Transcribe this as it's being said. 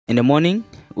In the morning,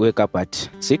 wake up at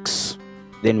 6.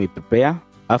 Then we prepare.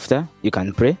 After, you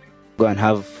can pray. Go and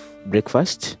have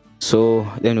breakfast. So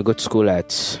then we go to school at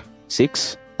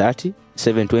 6:30,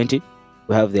 7:20.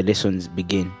 We have the lessons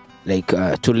begin. Like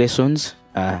 2 lessons,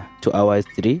 2 hours,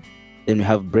 3. Then we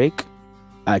have break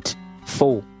at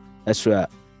 4. That's where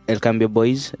El Cambio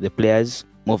boys, the players,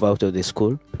 move out of the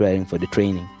school, preparing for the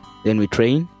training. Then we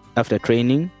train. After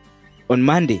training, on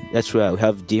Monday, that's where we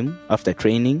have gym after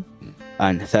training,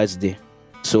 and Thursday.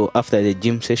 So after the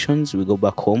gym sessions, we go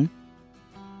back home.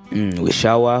 We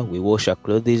shower, we wash our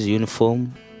clothes,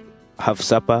 uniform, have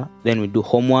supper. Then we do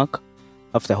homework.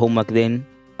 After homework, then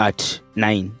at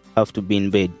 9, have to be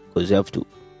in bed because we have to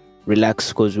relax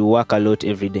because we work a lot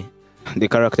every day. The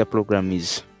character program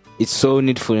it's so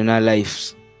needful in our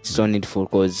lives. It's so needful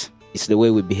because it's the way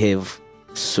we behave.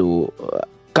 So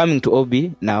coming to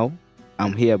OB now,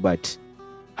 I'm here, but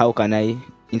how can I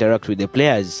interact with the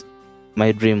players?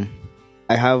 My dream.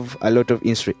 I have a lot of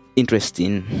interest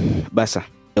in Barca,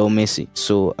 El Messi.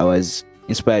 So I was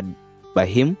inspired by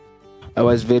him. I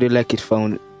was very lucky to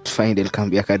find El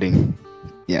Cambio Academy.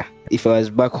 Yeah. If I was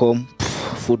back home,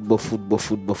 football,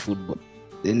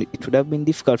 then it would have been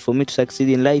difficult for me to succeed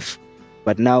in life.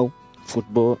 But now,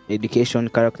 football, education,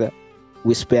 character,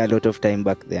 we spare a lot of time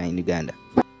back there in Uganda.